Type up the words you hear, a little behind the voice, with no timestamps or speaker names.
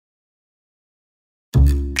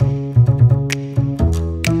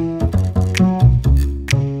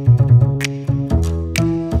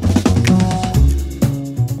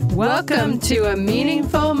to A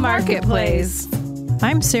Meaningful Marketplace.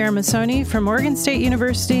 I'm Sarah Masoni from Oregon State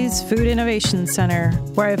University's Food Innovation Center,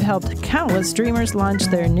 where I've helped countless dreamers launch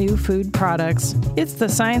their new food products. It's the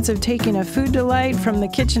science of taking a food delight from the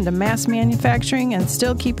kitchen to mass manufacturing and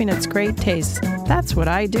still keeping its great taste. That's what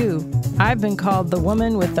I do. I've been called the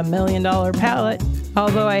woman with the $1 million palate,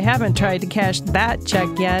 although I haven't tried to cash that check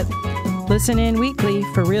yet. Listen in weekly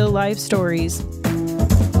for real-life stories.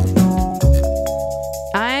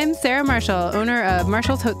 I'm Sarah Marshall, owner of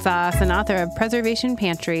Marshall's Hot Sauce and author of Preservation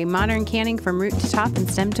Pantry, modern canning from root to top and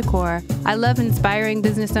stem to core. I love inspiring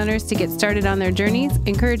business owners to get started on their journeys,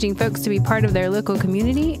 encouraging folks to be part of their local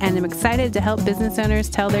community, and I'm excited to help business owners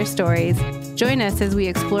tell their stories. Join us as we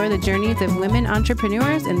explore the journeys of women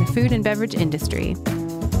entrepreneurs in the food and beverage industry.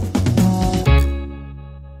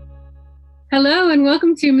 Hello and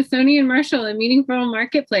welcome to Masoni and Marshall, A Meaningful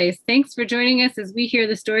Marketplace. Thanks for joining us as we hear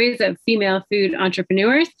the stories of female food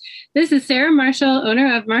entrepreneurs. This is Sarah Marshall,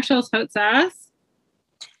 owner of Marshall's Hot Sauce.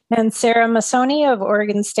 And Sarah Masoni of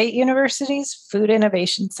Oregon State University's Food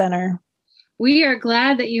Innovation Center. We are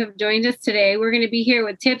glad that you have joined us today. We're going to be here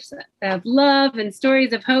with tips of love and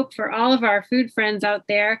stories of hope for all of our food friends out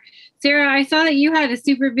there. Sarah, I saw that you had a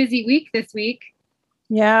super busy week this week.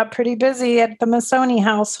 Yeah, pretty busy at the Masoni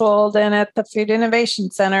household and at the Food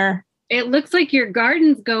Innovation Center. It looks like your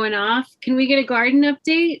garden's going off. Can we get a garden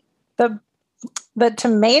update? The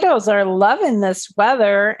tomatoes are loving this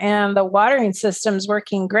weather and the watering system's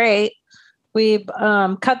working great. We've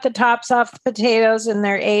cut the tops off the potatoes and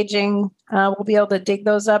they're aging. We'll be able to dig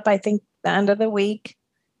those up, I think, the end of the week.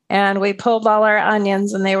 And we pulled all our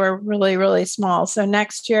onions and they were really, really small. So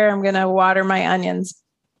next year I'm going to water my onions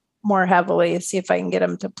more heavily, see if I can get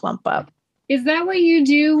them to plump up. Is that what you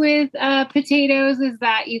do with potatoes? Is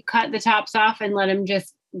that you cut the tops off and let them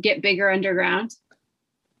just get bigger underground?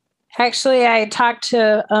 Actually, I talked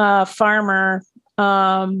to a farmer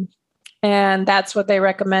and that's what they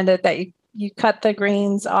recommended, that you cut the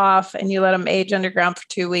greens off and you let them age underground for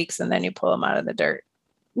 2 weeks and then you pull them out of the dirt.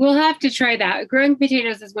 We'll have to try that. Growing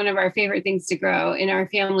potatoes is one of our favorite things to grow in our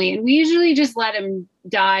family. And we usually just let them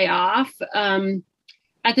die off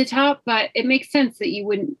at the top, but it makes sense that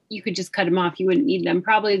you could just cut them off. You wouldn't need them.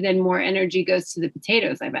 Probably then more energy goes to the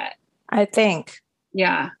potatoes, I bet. I think.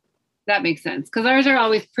 Yeah, that makes sense. Because ours are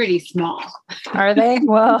always pretty small. Are they?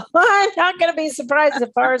 Well, I'm not going to be surprised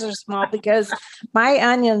if ours are small because my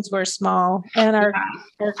onions were small and our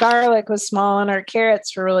garlic was small and our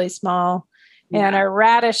carrots were really small and our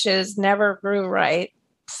radishes never grew right.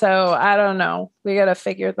 So I don't know. We got to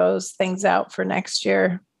figure those things out for next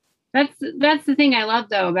year. That's the thing I love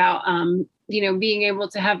though about being able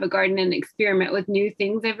to have a garden and experiment with new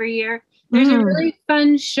things every year. There's a really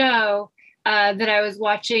fun show that I was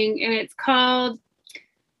watching and it's called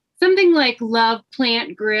something like Love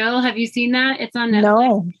Plant Grill. Have you seen that? It's on Netflix.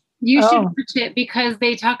 No. You should watch it because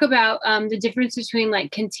they talk about the difference between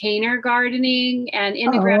like container gardening and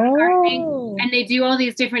in the ground gardening. And they do all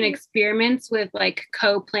these different experiments with like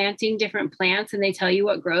co-planting different plants and they tell you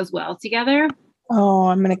what grows well together. Oh,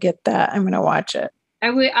 I'm going to get that. I'm going to watch it.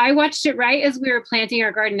 I watched it right as we were planting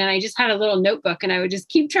our garden and I just had a little notebook and I would just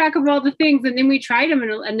keep track of all the things. And then we tried them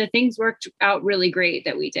and the things worked out really great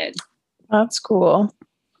that we did. That's cool.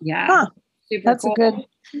 Yeah. Huh. Super That's cool. a good.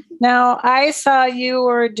 Now, I saw you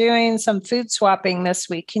were doing some food swapping this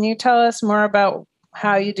week. Can you tell us more about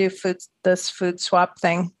how you do this food swap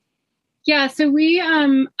thing? Yeah, so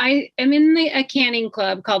I am in a canning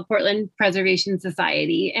club called Portland Preservation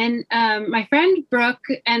Society. And my friend Brooke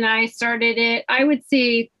and I started it, I would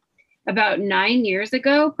say about 9 years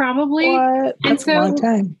ago, probably. What? That's a long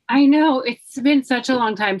time. I know, it's been such a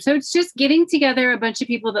long time. So it's just getting together a bunch of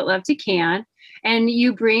people that love to can. And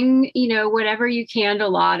you bring, whatever you canned a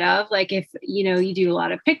lot of, like if, you do a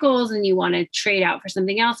lot of pickles and you want to trade out for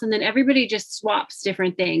something else. And then everybody just swaps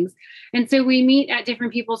different things. And so we meet at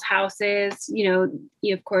different people's houses.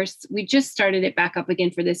 Of course, we just started it back up again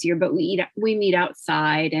for this year, but we meet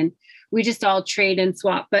outside and we just all trade and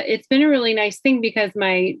swap. But it's been a really nice thing because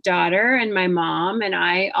my daughter and my mom and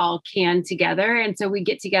I all can together. And so we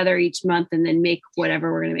get together each month and then make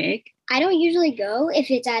whatever we're going to make. I don't usually go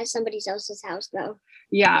if it's at somebody else's house, though.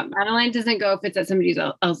 Yeah, Madeline doesn't go if it's at somebody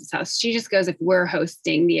else's house. She just goes if we're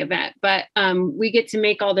hosting the event. But we get to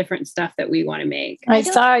make all different stuff that we want to make. I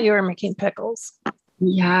saw you were making pickles.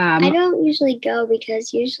 Yeah. I don't usually go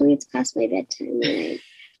because usually it's past my bedtime.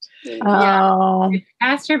 Yeah, it's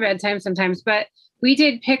past her bedtime sometimes. But we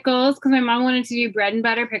did pickles because my mom wanted to do bread and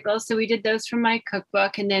butter pickles. So we did those from my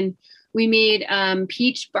cookbook. And then we made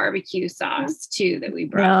peach barbecue sauce too that we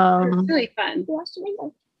brought. It was really fun.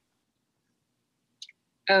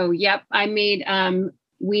 Oh, yep. I made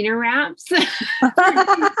wiener wraps. Because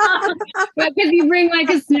you bring like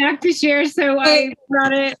a snack to share. So I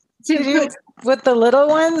brought it with the little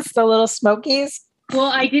ones, the little Smokies.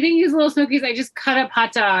 Well, I didn't use little Smokies. I just cut up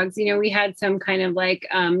hot dogs. We had some kind of like,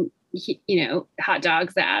 hot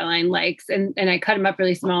dogs that Adeline likes. And I cut them up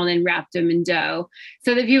really small and then wrapped them in dough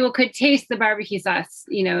so that people could taste the barbecue sauce,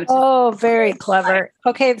 Oh, very clever.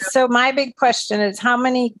 Okay. So my big question is, how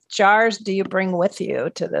many jars do you bring with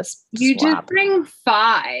you to this You swap? just bring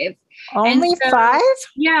 5. Only 5?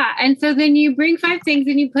 Yeah. And so then you bring 5 things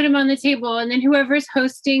and you put them on the table, and then whoever's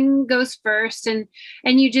hosting goes first, and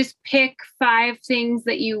you just pick 5 things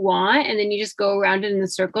that you want, and then you just go around in the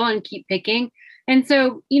circle and keep picking. And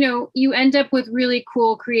so, you end up with really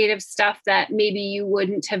cool, creative stuff that maybe you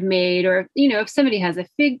wouldn't have made. Or, if somebody has a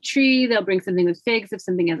fig tree, they'll bring something with figs. If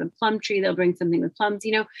something has a plum tree, they'll bring something with plums,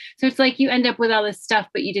 So it's like you end up with all this stuff,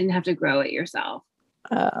 but you didn't have to grow it yourself.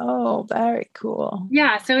 Oh, very cool.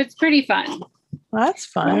 Yeah. So it's pretty fun. That's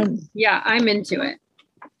fun. Yeah. I'm into it.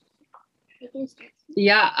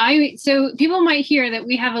 Yeah. So people might hear that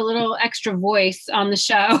we have a little extra voice on the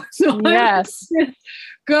show. So yes.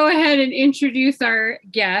 Go ahead and introduce our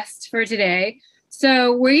guest for today.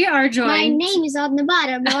 So we are joined. My name is on the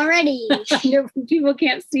bottom already. People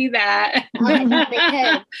can't see that.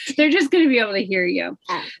 They're just going to be able to hear you.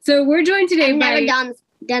 So we're joined today I've never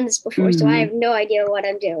done this before, so I have no idea what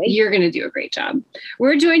I'm doing. You're going to do a great job.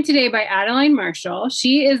 We're joined today by Adeline Marshall.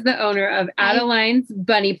 She is the owner of Adeline's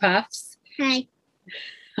Bunny Puffs. Hi.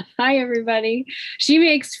 Hi, everybody. She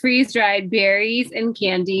makes freeze-dried berries and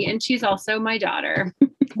candy, and she's also my daughter.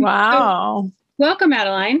 Wow. So, welcome,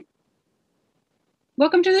 Adeline.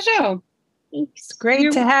 Welcome to the show. Thanks. It's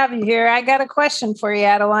great to have you here. I got a question for you,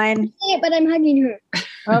 Adeline. Yeah, but I'm hugging her.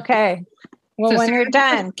 Okay. Well, when you're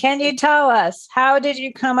done, can you tell us, how did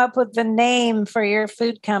you come up with the name for your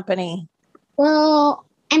food company? Well,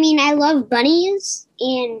 I love bunnies,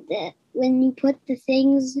 and when you put the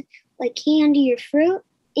things like candy or fruit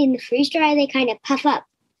in the freeze dry, they kind of puff up.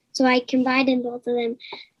 So I combined both of them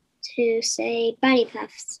to say Bunny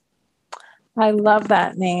Puffs. I love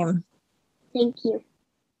that name. Thank you.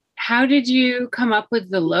 How did you come up with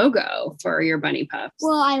the logo for your Bunny Puffs?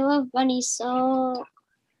 Well, I love bunnies so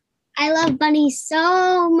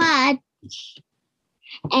much.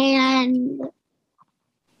 And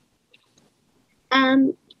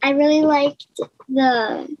I really liked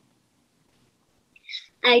the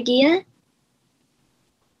idea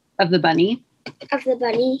of the bunny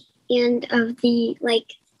and of the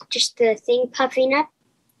just the thing puffing up.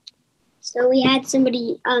 So we had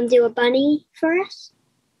somebody do a bunny for us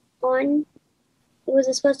it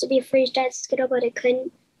was supposed to be a freeze-dried Skittle, but it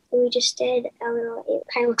couldn't. So we just did it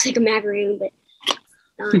kind of looks like a macaroon, but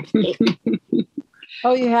not.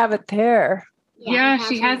 Oh, you have it there. Yeah,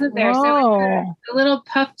 she has it there. Oh. So it's a little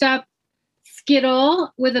puffed up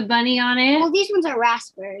Skittle with a bunny on it. Well, these ones are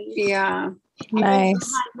raspberries. Yeah. Nice. And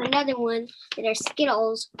then another one that are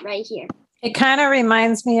Skittles right here. It kind of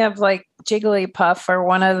reminds me of like Jigglypuff or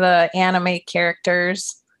one of the anime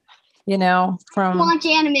characters, from. I watch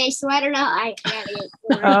anime, so I don't know.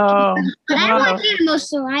 Oh. But I watch anime,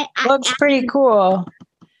 so I looks pretty cool.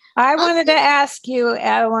 I wanted to ask you,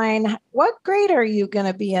 Adeline, what grade are you going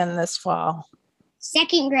to be in this fall?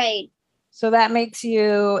 2nd grade. So that makes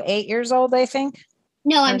you 8 years old, I think?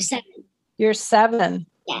 No, I'm 7. You're 7.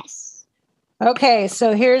 Yes. Okay,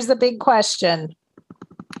 so here's the big question.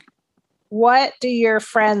 What do your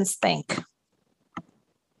friends think?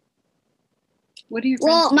 What do your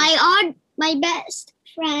friends think? Well, my best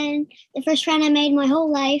friend, the first friend I made my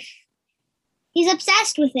whole life, he's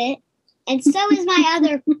obsessed with it. And so is my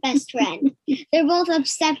other best friend. They're both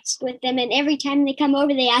obsessed with them. And every time they come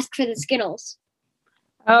over, they ask for the Skittles.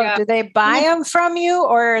 Oh, yeah. Do they buy them from you,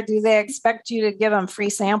 or do they expect you to give them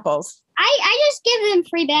free samples? I just give them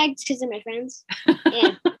free bags because they're my friends.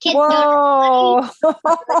 Yeah. Kids Whoa.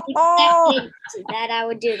 that I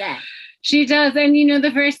would do that. She does. And,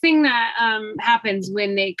 the first thing that happens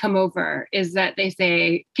when they come over is that they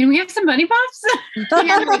say, can we have some Bunny Puffs?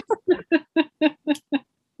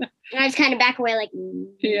 And I just kind of back away like, no.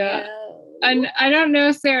 Yeah. And I don't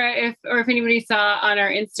know, Sarah, if anybody saw on our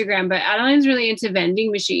Instagram, but Adeline's really into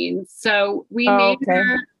vending machines. So we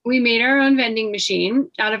made our own vending machine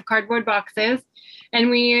out of cardboard boxes, and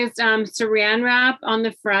we used saran wrap on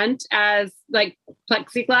the front as like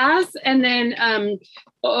plexiglass, and then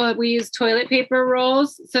we use toilet paper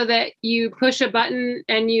rolls so that you push a button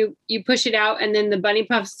and you push it out, and then the Bunny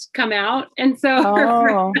Puffs come out. And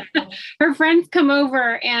so her friends come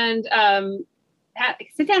over and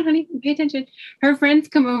sit down, honey, pay attention. Her friends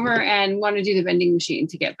come over and want to do the vending machine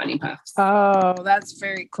to get Bunny Puffs. Oh, that's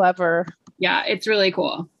very clever. Yeah, it's really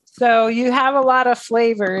cool. So you have a lot of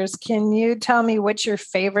flavors. Can you tell me what's your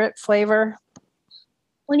favorite flavor?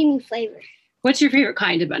 What do you mean flavor? What's your favorite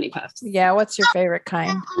kind of Bunny Puffs? Yeah, what's your favorite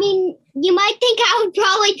kind? I mean, you might think I would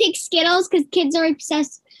probably pick Skittles because kids are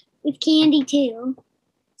obsessed with candy too.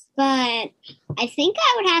 But I think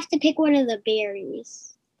I would have to pick one of the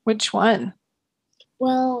berries. Which one?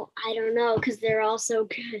 Well, I don't know because they're all so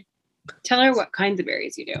good. Tell her what kinds of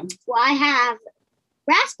berries you do. Well, I have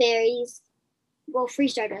raspberries. Well,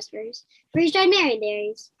 freeze-dried raspberries, freeze-dried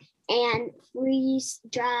Maryberries, and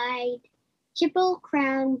freeze-dried Triple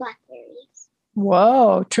Crown blackberries.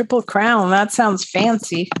 Whoa, Triple Crown. That sounds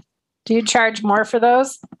fancy. Do you charge more for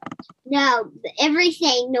those? No,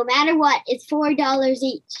 everything, no matter what, is $4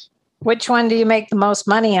 each. Which one do you make the most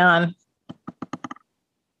money on?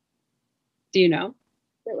 Do you know?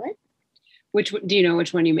 Wait, what? Do you know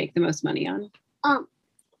which one you make the most money on?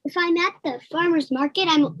 If I'm at the farmer's market,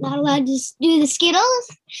 I'm not allowed to do the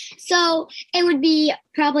Skittles. So it would be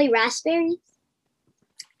probably raspberries.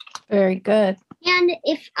 Very good. And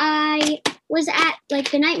if I was at like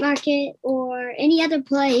the night market or any other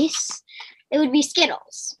place, it would be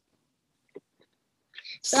Skittles.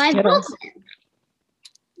 So I have both of them.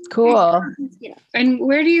 Cool. And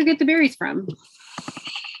where do you get the berries from?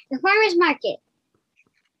 The farmer's market.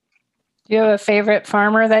 Do you have a favorite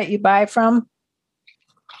farmer that you buy from?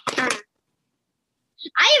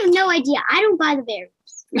 I have no idea. I don't buy the berries.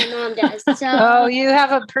 My mom does. So Oh, you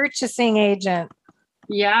have a purchasing agent.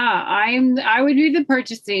 Yeah, I would be the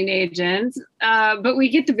purchasing agent, but we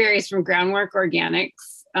get the berries from Groundwork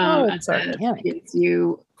Organics It's at organic. the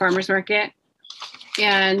PSU Farmers Market.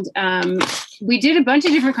 And we did a bunch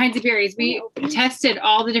of different kinds of berries. We tested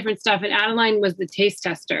all the different stuff, and Adeline was the taste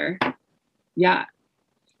tester. Yeah.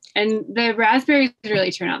 And the raspberries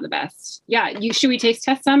really turn out the best. Yeah. Should we taste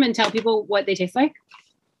test some and tell people what they taste like?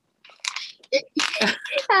 I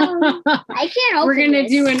can't open We're going to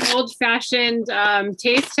this. do an old-fashioned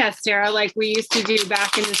taste test, Sarah, like we used to do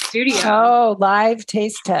back in the studio. Oh, live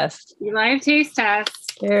taste test. Live taste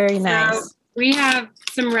test. Very nice. So we have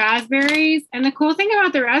some raspberries. And the cool thing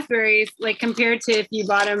about the raspberries, like compared to if you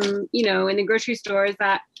bought them, in the grocery store, is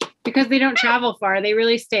that because they don't travel far, they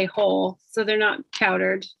really stay whole. So they're not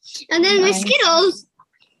powdered. And then Nice. the Skittles,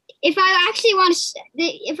 if I actually want to,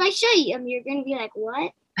 if I show you them, you're going to be like,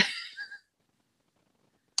 what?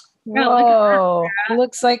 Yeah, look at Whoa,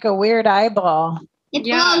 looks like a weird eyeball. It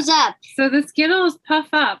Yeah. blows up. So the Skittles puff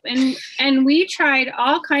up, and we tried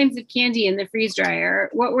all kinds of candy in the freeze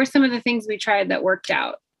dryer. What were some of the things we tried that worked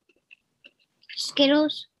out?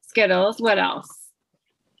 Skittles Skittles. What else?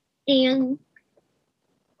 and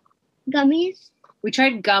gummies. We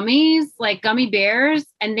tried gummies, like gummy bears,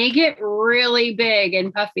 and they get really big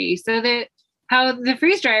and puffy. So how the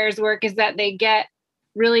freeze dryers work is that they get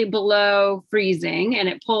really below freezing, and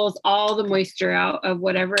it pulls all the moisture out of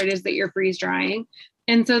whatever it is that you're freeze drying.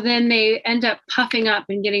 And so then they end up puffing up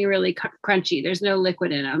and getting really crunchy. There's no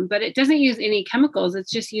liquid in them, but it doesn't use any chemicals.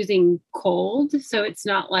 It's just using cold. So it's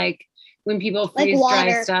not like when people freeze dry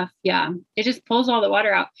water. stuff. Yeah. It just pulls all the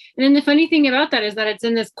water out. And then the funny thing about that is that it's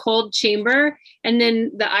in this cold chamber, and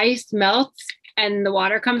then the ice melts and the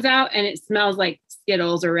water comes out, and it smells like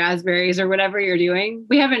Skittles or raspberries or whatever you're doing.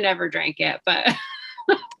 We haven't ever drank it, but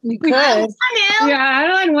You could. I know. yeah,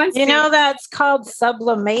 Adeline wants You to. know, that's called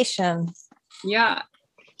sublimation. Yeah.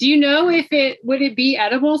 Do you know would it be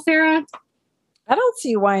edible, Sarah? I don't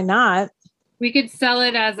see why not. We could sell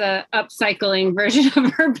it as a upcycling version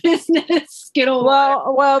of our business, Skittle.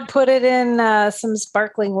 Well, put it in some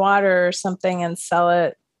sparkling water or something and sell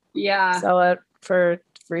it for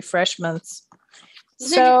refreshments.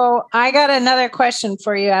 So I got another question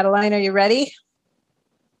for you, Adeline. Are you ready?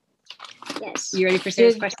 Yes. You ready for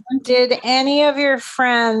Sarah's question? Did any of your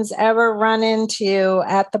friends ever run into you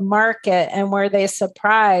at the market, and were they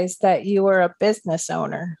surprised that you were a business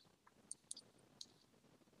owner?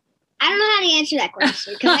 I don't know how to answer that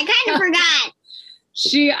question because I kind of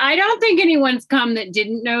forgot. I don't think anyone's come that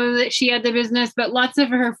didn't know that she had the business, but lots of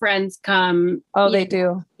her friends come. Oh, they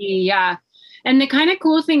do. Yeah. And the kind of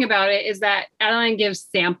cool thing about it is that Adeline gives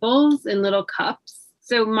samples in little cups.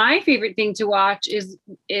 So my favorite thing to watch is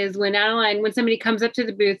when somebody comes up to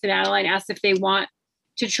the booth and Adeline asks if they want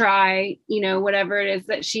to try, whatever it is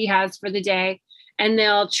that she has for the day, and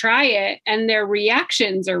they'll try it, and their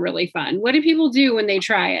reactions are really fun. What do people do when they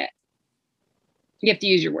try it? You have to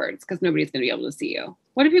use your words because nobody's going to be able to see you.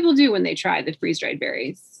 What do people do when they try the freeze-dried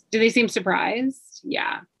berries? Do they seem surprised?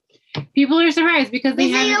 Yeah. People are surprised because they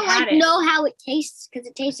haven't don't had it. know how it tastes because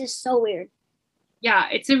it tastes so weird. Yeah,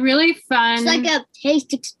 it's a really fun. It's like a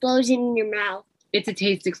taste explosion in your mouth. it's a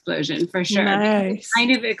taste explosion for sure. Nice. It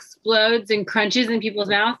kind of explodes and crunches in people's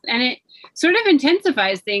mouth, and it sort of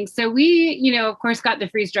intensifies things. So we, of course, got the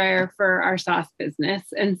freeze dryer for our sauce business.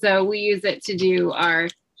 And so we use it to do our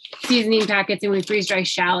seasoning packets, and we freeze dry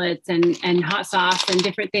shallots and hot sauce and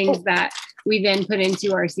different things that we then put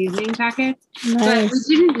into our seasoning packets. Nice. But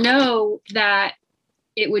we didn't know that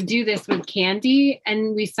it would do this with candy.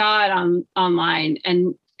 And we saw it online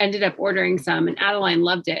and ended up ordering some, and Adeline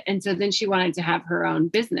loved it. And so then she wanted to have her own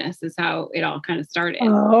business, is how it all kind of started.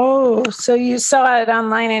 Oh, so you saw it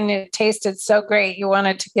online and it tasted so great. You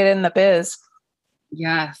wanted to get in the biz.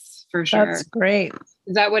 Yes, for sure. That's great.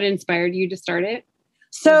 Is that what inspired you to start it?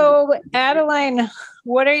 So Adeline,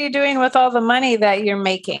 what are you doing with all the money that you're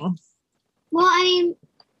making? Well,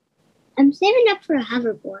 I'm saving up for a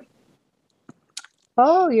hoverboard.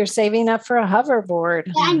 Oh, you're saving up for a hoverboard.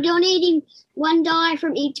 Yeah, I'm donating $1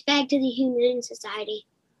 from each bag to the Humane Society.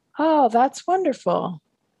 Oh, that's wonderful.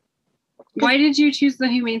 Why did you choose the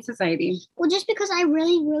Humane Society? Well, just because I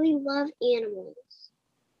really, really love animals.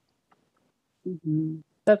 Mm-hmm.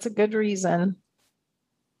 That's a good reason.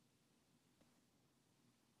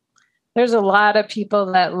 There's a lot of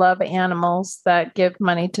people that love animals that give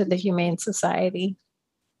money to the Humane Society.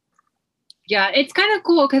 Yeah, it's kind of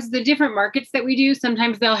cool because the different markets that we do,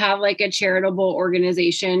 sometimes they'll have like a charitable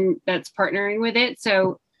organization that's partnering with it.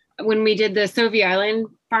 So when we did the Sovie Island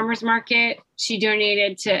Farmers Market, she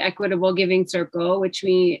donated to Equitable Giving Circle, which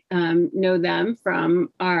we know them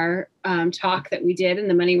from our talk that we did, and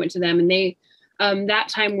the money went to them. And they, that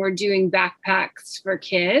time, were doing backpacks for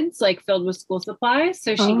kids, like filled with school supplies.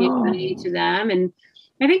 So she gave money to them. And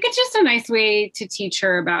I think it's just a nice way to teach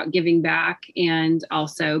her about giving back and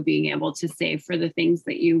also being able to save for the things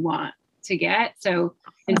that you want to get. So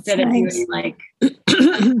instead of doing like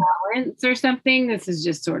allowance or something, this is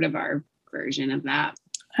just sort of our version of that.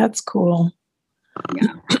 That's cool.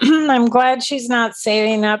 Yeah. I'm glad she's not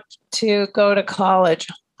saving up to go to college.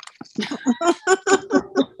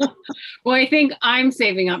 Well, I think I'm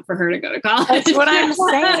saving up for her to go to college. That's what I'm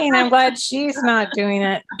saying. I'm glad she's not doing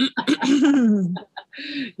it.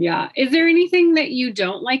 Yeah. Is there anything that you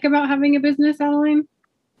don't like about having a business, Adeline?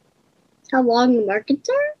 How long the markets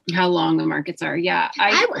are? How long the markets are. Yeah.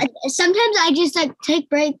 Sometimes I just take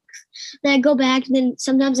breaks, then I go back, and then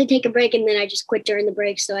sometimes I take a break, and then I just quit during the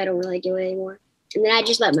break, so I don't really do it anymore. And then I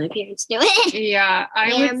just let my parents do it. Yeah,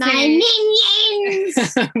 They're my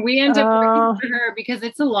minions. We end up working for her because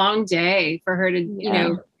it's a long day for her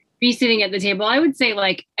to, be sitting at the table. I would say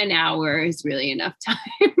like an hour is really enough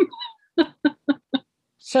time.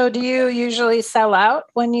 So do you usually sell out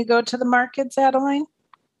when you go to the markets, Adeline?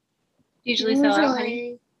 Usually sell out,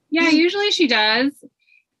 honey? Yeah, usually she does.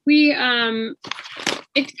 We,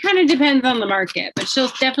 it kind of depends on the market, but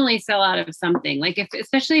she'll definitely sell out of something. Like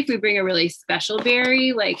especially if we bring a really special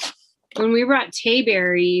berry, like when we brought Tay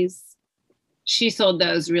berries, she sold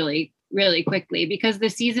those really, really quickly because the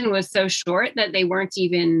season was so short that they weren't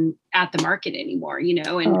even at the market anymore, and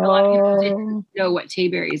a lot of people didn't know what Tay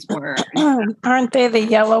berries were. Aren't they the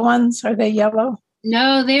yellow ones? Are they yellow?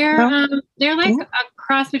 No, they're like a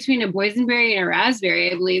cross between a boysenberry and a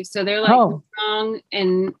raspberry, I believe. So they're like strong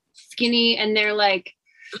and skinny, and they're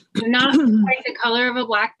not quite the color of a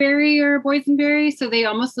blackberry or a boysenberry. So they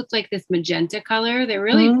almost look like this magenta color. They're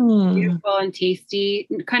really beautiful and tasty,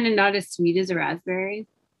 kind of not as sweet as a raspberry.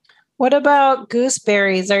 What about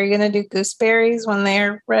gooseberries? Are you going to do gooseberries when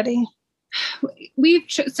they're ready? We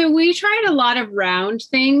tried a lot of round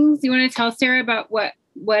things. You want to tell Sarah about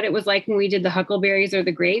what it was like when we did the huckleberries or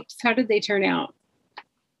the grapes? How did they turn out?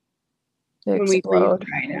 When we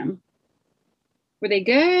tried them? Were they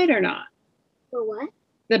good or not? For what?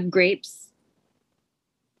 The grapes.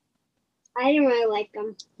 I didn't really like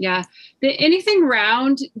them. Yeah. Anything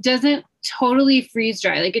round doesn't totally freeze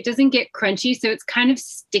dry. Like it doesn't get crunchy. So it's kind of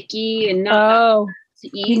sticky and not to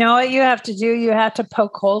eat. You know what you have to do? You have to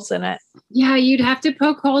poke holes in it. Yeah. You'd have to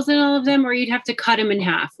poke holes in all of them, or you'd have to cut them in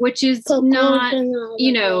half, which is not,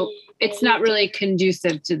 it's not really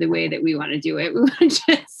conducive to the way that we want to do it. We want to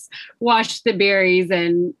just wash the berries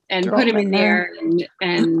and put them in there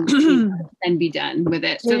and be done with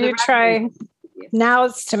it. So you try. Now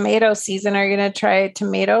it's tomato season. Are you going to try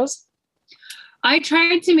tomatoes? I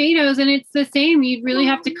tried tomatoes and it's the same. You'd really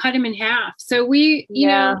have to cut them in half. So we,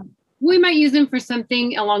 we might use them for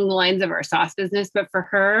something along the lines of our sauce business, but for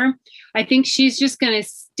her, I think she's just going to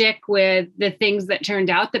stick with the things that turned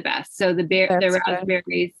out the best. So the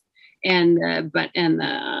raspberries and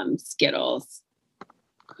the Skittles,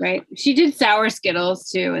 right? She did sour Skittles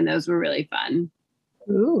too, and those were really fun.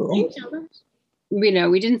 Ooh.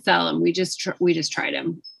 We didn't sell them. We just tried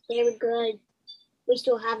them. They were good. We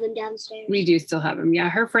still have them downstairs. We do still have them. Yeah,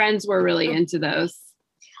 her friends were really into those.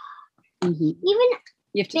 Mm-hmm. Even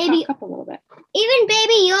you have to talk up a little bit. Even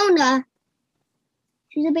baby Yona,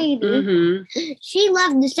 she's a baby. Mm-hmm. She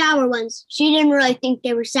loved the sour ones. She didn't really think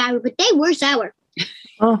they were sour, but they were sour.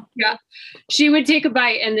 Oh. Yeah, she would take a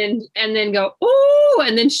bite and then go, ooh,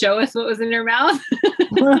 and then show us what was in her mouth.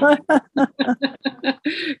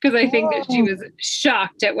 Because I think that she was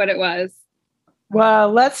shocked at what it was.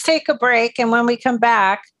 Well, let's take a break. And when we come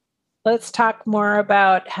back, let's talk more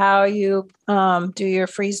about how you do your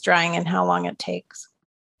freeze drying and how long it takes.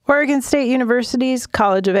 Oregon State University's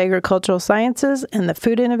College of Agricultural Sciences and the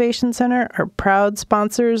Food Innovation Center are proud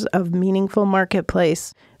sponsors of Meaningful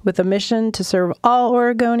Marketplace. With a mission to serve all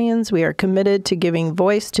Oregonians, we are committed to giving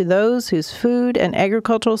voice to those whose food and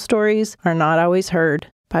agricultural stories are not always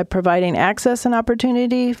heard. By providing access and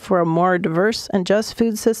opportunity for a more diverse and just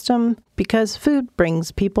food system, because food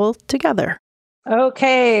brings people together.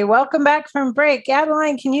 Okay, welcome back from break.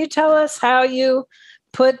 Adeline, can you tell us how you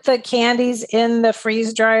put the candies in the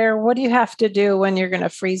freeze dryer? What do you have to do when you're going to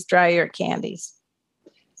freeze dry your candies?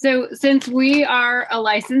 So since we are a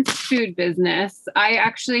licensed food business, I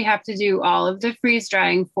actually have to do all of the freeze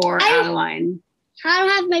drying for Adeline. I don't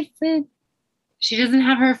have my food. She doesn't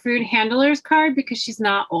have her food handler's card because she's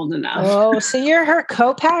not old enough. Oh, so you're her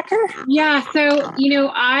co-packer? Yeah. So,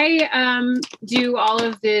 I do all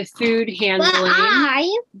of the food handling. But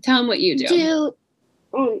I tell them what you do.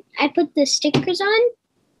 I put the stickers on.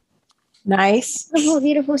 Nice. Beautiful,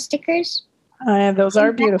 beautiful stickers. Those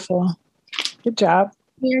are beautiful. Good job.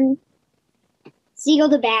 And seal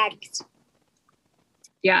the bags.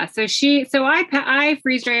 Yeah. So I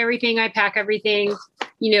freeze dry everything. I pack everything.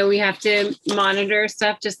 We have to monitor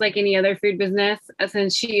stuff just like any other food business,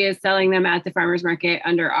 since she is selling them at the farmer's market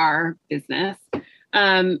under our business.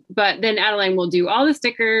 But then Adeline will do all the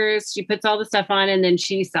stickers. She puts all the stuff on and then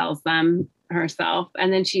she sells them herself.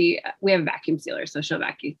 And then we have a vacuum sealer, so she'll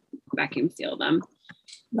vacuum seal them.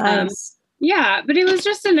 Nice. Yeah, but it was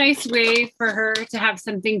just a nice way for her to have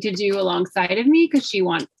something to do alongside of me, because she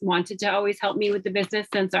wanted to always help me with the business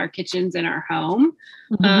since our kitchen's in our home.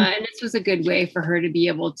 Mm-hmm. And this was a good way for her to be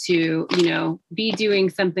able to, be doing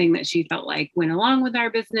something that she felt like went along with our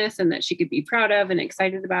business and that she could be proud of and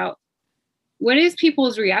excited about. What is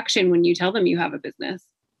people's reaction when you tell them you have a business?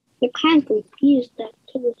 They're kind of confused.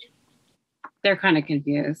 They're kind of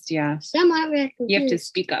confused, yeah. Some aren't very confused. You have to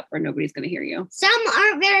speak up or nobody's going to hear you. Some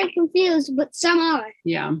aren't very confused, but some are.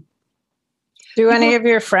 Yeah. Do any of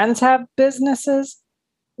your friends have businesses?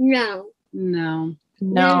 No. No.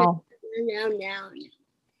 No.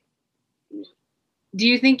 Do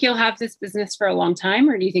you think you'll have this business for a long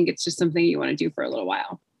time, or do you think it's just something you want to do for a little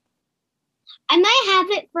while? I might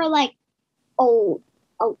have it for a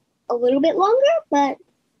little bit longer, but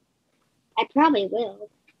I probably will.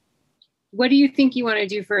 What do you think you want to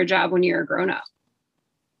do for a job when you're a grown-up?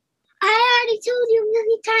 I already told you a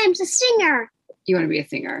million times, a singer. You want to be a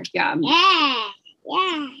singer? Yeah.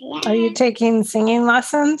 Yeah. Are you taking singing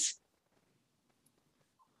lessons?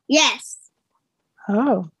 Yes.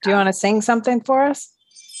 Oh, do you want to sing something for us?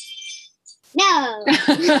 No.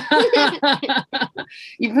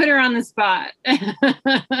 You put her on the spot.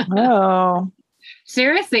 Oh.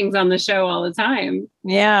 Sarah sings on the show all the time.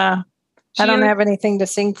 Yeah. I don't have anything to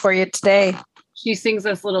sing for you today. She sings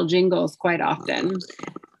us little jingles quite often.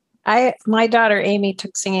 My daughter Amy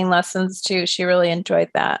took singing lessons too. She really enjoyed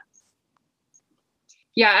that.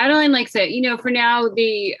 Yeah, Adeline likes it. For now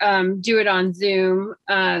they do it on Zoom.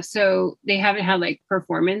 So they haven't had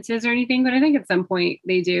performances or anything, but I think at some point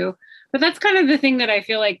they do. But that's kind of the thing that I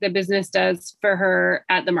feel like the business does for her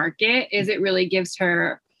at the market, is it really gives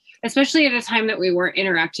her, especially at a time that we weren't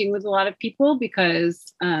interacting with a lot of people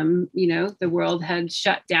because, the world had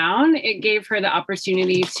shut down. It gave her the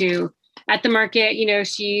opportunity to, at the market,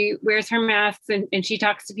 she wears her masks and she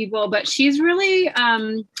talks to people, but she's really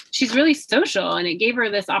social, and it gave her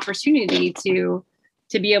this opportunity to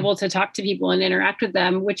be able to talk to people and interact with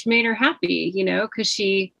them, which made her happy, because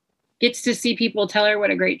she gets to see people tell her what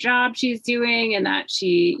a great job she's doing and that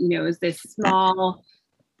she, is this small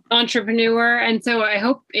entrepreneur. And so I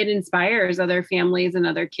hope it inspires other families and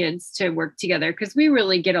other kids to work together, because we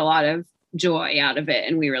really get a lot of joy out of it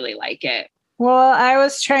and we really like it. Well, I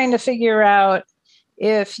was trying to figure out,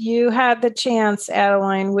 if you had the chance,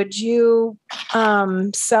 Adeline, would you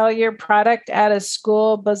sell your product at a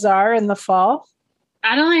school bazaar in the fall?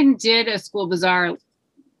 Adeline did a school bazaar,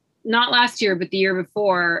 not last year, but the year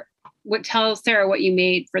before. Tell Sarah what you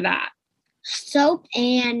made for that. Soap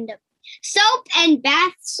and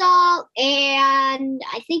bath salt, and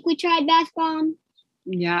I think we tried bath bomb.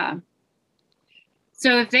 Yeah.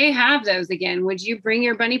 So if they have those again, would you bring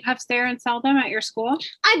your bunny puffs there and sell them at your school?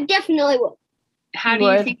 I definitely would. How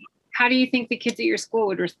do you think the kids at your school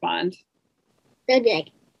would respond? They'd be like,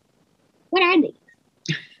 what are these?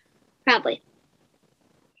 Probably.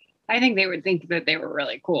 I think they would think that they were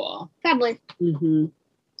really cool. Probably. Mm-hmm.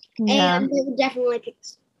 Yeah. And they would definitely pick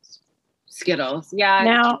Skittles. Yeah.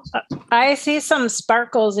 Now, I see some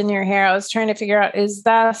sparkles in your hair. I was trying to figure out, is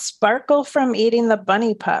that sparkle from eating the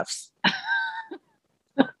bunny puffs?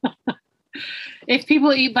 If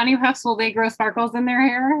people eat bunny puffs, will they grow sparkles in their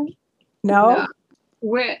hair? No.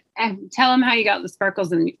 Tell them how you got the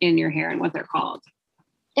sparkles in your hair and what they're called.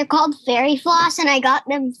 They're called fairy floss, and I got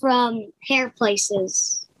them from hair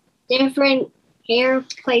places. Different hair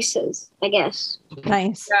places, I guess.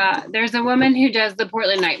 Nice. There's a woman who does the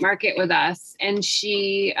Portland Night Market with us, and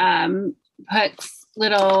she puts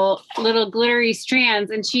little glittery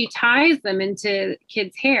strands, and she ties them into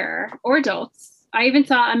kids' hair or adults. I even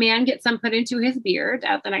saw a man get some put into his beard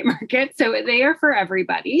at the night market. So they are for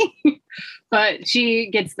everybody, but she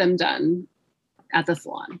gets them done at the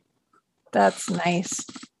salon. That's nice.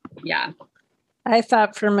 Yeah. I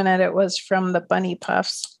thought for a minute it was from the bunny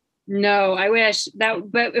puffs. No, I wish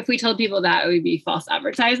that, but if we told people that, it would be false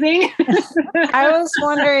advertising. I was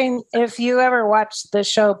wondering if you ever watched the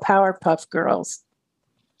show Powerpuff Girls.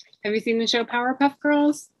 Have you seen the show Powerpuff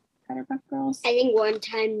Girls? Powerpuff Girls? I think one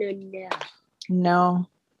time, no. No.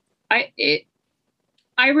 I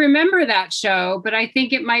remember that show, but I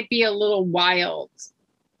think it might be a little wild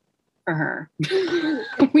for her.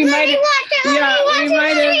 we might have banned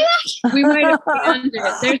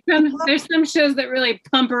it. There's some shows that really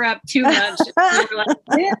pump her up too much. We're like,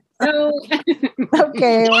 no.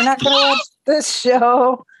 Okay, we're not going to watch this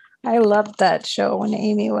show. I loved that show when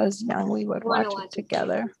Amy was young. We would watch it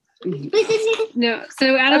together. No,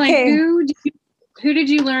 so Adeline, okay. Who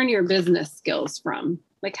did you learn your business skills from?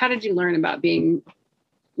 Like, how did you learn about being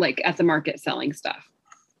like at the market selling stuff?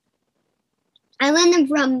 I learned them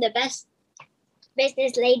from the best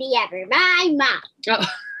business lady ever, my mom.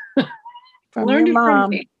 Oh. From your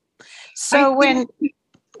mom. So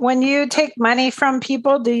when you take money from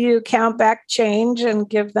people, do you count back change and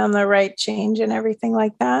give them the right change and everything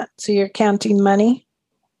like that? So you're counting money?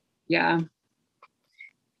 Yeah.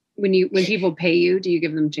 When people pay you, do you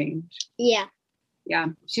give them change? Yeah. Yeah,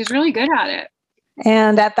 she's really good at it.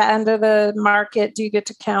 And at the end of the market, do you get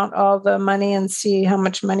to count all the money and see how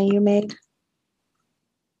much money you made?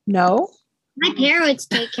 No? My parents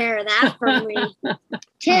take care of that for me,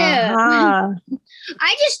 too. Uh-huh.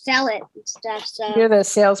 I just sell it and stuff. So you're the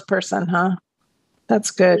salesperson, huh?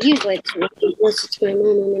 That's good. Usually it's my mom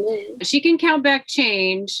and my dad. She can count back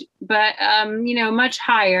change, but, much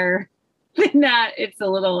higher than that. It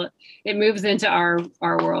moves into our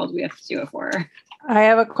world. We have to do it for her. I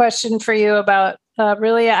have a question for you about, I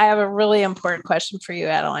have a really important question for you,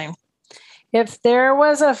 Adeline. If there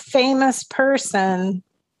was a famous person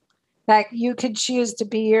that you could choose to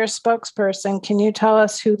be your spokesperson, can you tell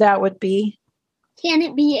us who that would be? Can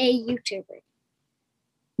it be a YouTuber?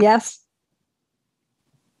 Yes.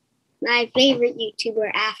 My favorite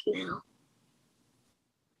YouTuber, Afmel.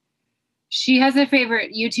 She has a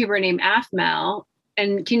favorite YouTuber named Afmel.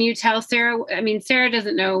 And can you tell Sarah? I mean, Sarah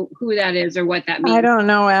doesn't know who that is or what that means. I don't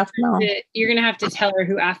know Afmel. You're going to have to tell her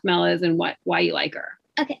who Afmel is and why you like her.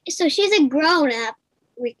 Okay, so she's a grown-up,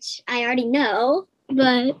 which I already know,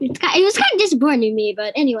 but it was kind of disappointing to me,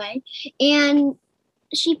 but anyway. And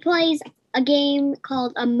she plays a game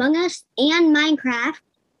called Among Us and Minecraft.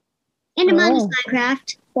 And Among Us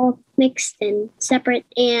Minecraft, both mixed and separate.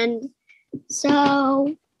 And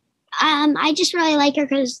so I just really like her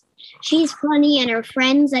because she's funny, and her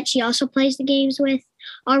friends that she also plays the games with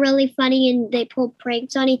are really funny, and they pull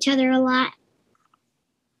pranks on each other a lot.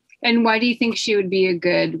 And why do you think she would be a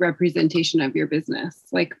good representation of your business?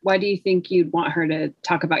 Like, why do you think you'd want her to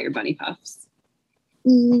talk about your bunny puffs?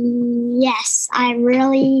 Yes, I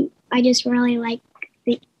just really like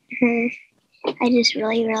her. I just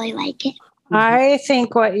really, really like it. I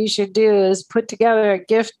think what you should do is put together a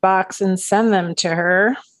gift box and send them to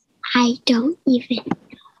her. I don't even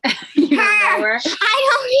you don't know her? I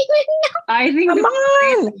don't even know. I think come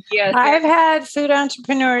on. Yes, I've had food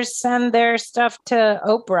entrepreneurs send their stuff to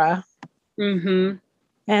Oprah. Mm-hmm.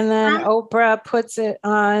 And then Oprah puts it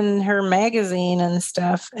on her magazine and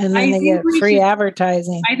stuff. And then they get free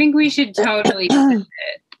advertising. I think we should totally send it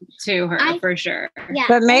to her for sure. Yeah,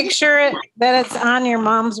 but make sure that it's on your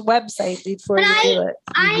mom's website before you do it.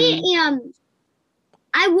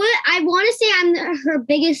 I want to say I'm her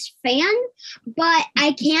biggest fan, but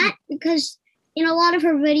I can't because in a lot of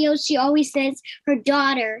her videos, she always says her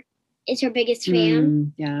daughter is her biggest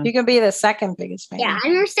fan. Yeah. You can be the second biggest fan. Yeah,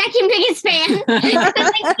 I'm her second biggest fan.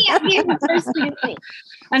 I can't be her first biggest fan.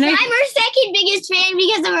 And So I'm her second biggest fan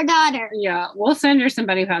because of her daughter. Yeah, we'll send her some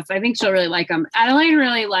bunny puffs. I think she'll really like them. Adeline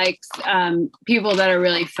really likes people that are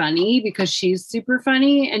really funny because she's super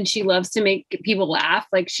funny and she loves to make people laugh.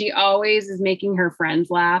 Like she always is making her friends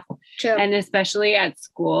laugh. True. And especially at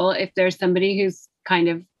school, if there's somebody who's kind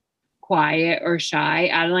of quiet or shy,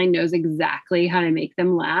 Adeline knows exactly how to make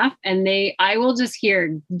them laugh. And I will just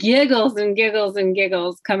hear giggles and giggles and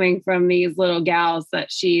giggles coming from these little gals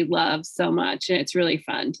that she loves so much. And it's really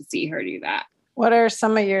fun to see her do that. What are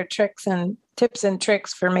some of your tricks and tips and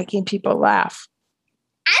tricks for making people laugh?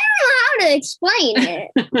 I don't know how to explain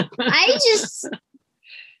it.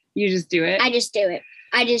 You just do it. I just do it.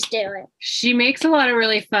 She makes a lot of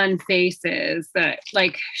really fun faces that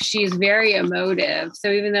like she's very emotive.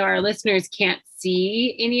 So even though our listeners can't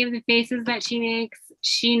see any of the faces that she makes,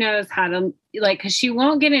 she knows how to like, because she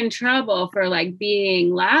won't get in trouble for like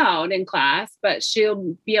being loud in class, but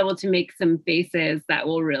she'll be able to make some faces that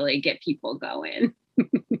will really get people going.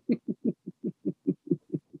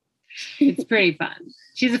 It's pretty fun.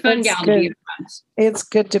 She's a fun gal to be around. It's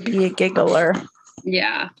good to be a giggler.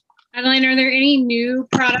 Yeah. Adeline, are there any new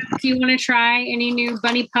products you want to try? Any new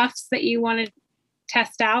bunny puffs that you want to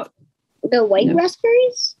test out? The white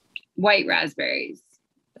raspberries? White raspberries.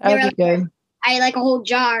 That would be good. I like a whole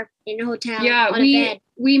jar in a hotel. Yeah, on a bed.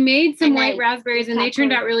 we made some And white raspberries and they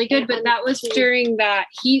turned out really good, but that was during that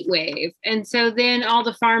heat wave. And so then all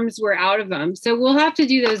the farms were out of them. So we'll have to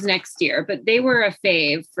do those next year, but they were a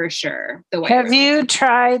fave for sure. The white Have you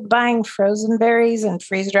tried buying frozen berries and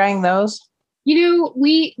freeze drying those? You know,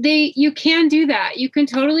 you can do that. You can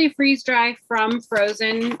totally freeze dry from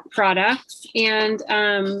frozen products. And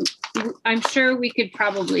I'm sure we could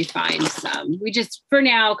probably find some. We just, for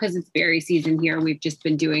now, because it's berry season here, we've just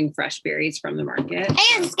been doing fresh berries from the market.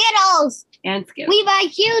 And Skittles. We buy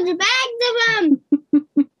huge bags of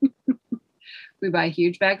them. We buy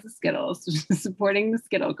huge bags of Skittles, supporting the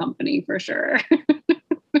Skittle company for sure.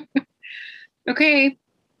 Okay.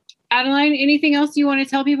 Adeline, anything else you want to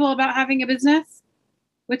tell people about having a business?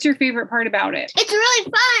 What's your favorite part about it? It's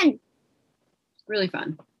really fun. Really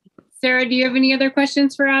fun. Sarah, do you have any other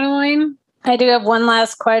questions for Adeline? I do have one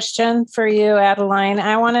last question for you, Adeline.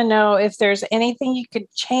 I want to know if there's anything you could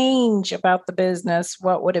change about the business,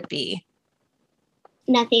 what would it be?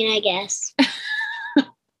 Nothing, I guess.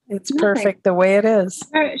 It's perfect the way it is.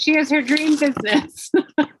 She has her dream business.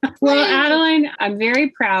 Well, Adeline, I'm very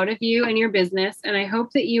proud of you and your business, and I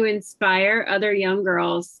hope that you inspire other young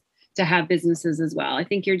girls to have businesses as well. I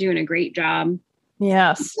think you're doing a great job.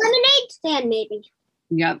 Yes. Lemonade stand, maybe.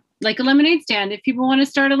 Yep. Like a lemonade stand. If people want to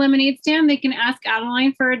start a lemonade stand, they can ask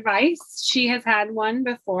Adeline for advice. She has had one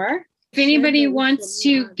before. If anybody wants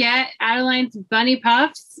to get Adeline's bunny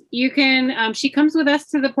puffs, you can, she comes with us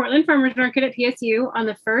to the Portland Farmers Market at PSU on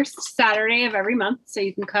the first Saturday of every month. So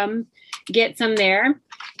you can come get some there.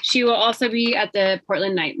 She will also be at the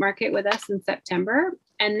Portland Night Market with us in September.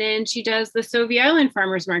 And then she does the Sauvie Island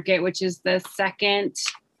Farmers Market, which is the second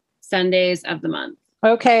Sundays of the month.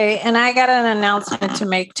 Okay. And I got an announcement to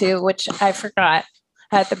make too, which I forgot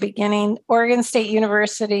at the beginning. Oregon State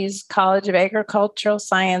University's College of Agricultural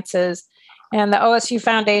Sciences and the OSU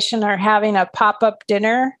Foundation are having a pop-up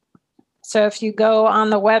dinner. So if you go on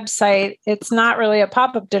the website, it's not really a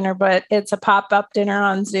pop-up dinner, but it's a pop-up dinner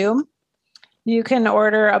on Zoom. You can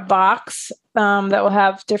order a box that will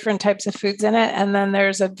have different types of foods in it. And then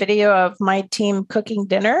there's a video of my team cooking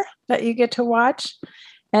dinner that you get to watch.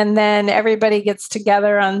 And then everybody gets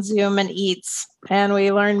together on Zoom and eats. And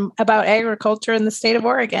we learn about agriculture in the state of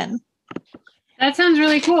Oregon. That sounds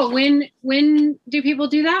really cool. When do people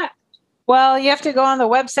do that? Well, you have to go on the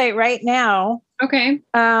website right now. Okay.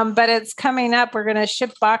 But it's coming up. We're going to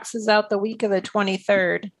ship boxes out the week of the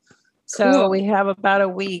 23rd. So cool. We have about a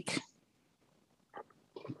week.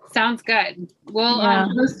 Sounds good. We'll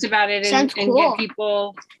post about it and get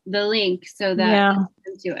people the link so that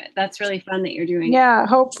they can do it. That's really fun that you're doing. Yeah,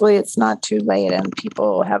 hopefully it's not too late and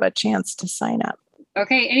people will have a chance to sign up.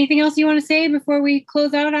 Okay. Anything else you want to say before we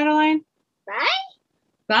close out, Adeline?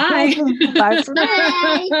 Bye. Bye for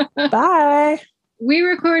now. Bye. We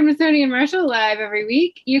record Masoni and Marshall live every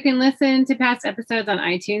week. You can listen to past episodes on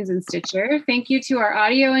iTunes and Stitcher. Thank you to our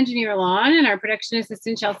audio engineer, Lon, and our production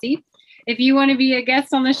assistant, Chelsea. If you want to be a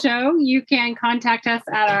guest on the show, you can contact us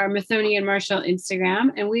at our Masoni and Marshall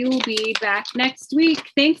Instagram, and we will be back next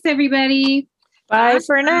week. Thanks, everybody. Bye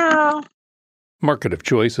for now. Market of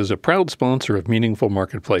Choice is a proud sponsor of Meaningful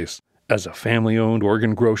Marketplace, As a family-owned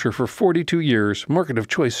Oregon grocer for 42 years, Market of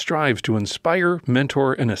Choice strives to inspire,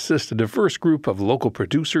 mentor, and assist a diverse group of local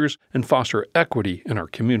producers and foster equity in our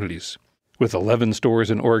communities. With 11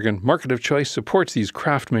 stores in Oregon, Market of Choice supports these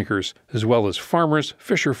craft makers, as well as farmers,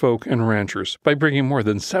 fisherfolk, and ranchers, by bringing more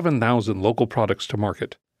than 7,000 local products to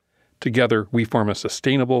market. Together, we form a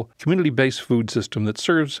sustainable, community-based food system that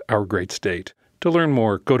serves our great state. To learn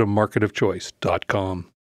more, go to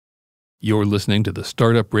marketofchoice.com. You're listening to the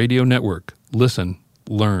Startup Radio Network. Listen,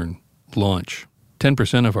 learn, launch.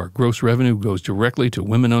 10% of our gross revenue goes directly to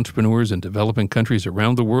women entrepreneurs in developing countries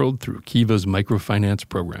around the world through Kiva's microfinance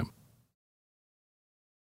program.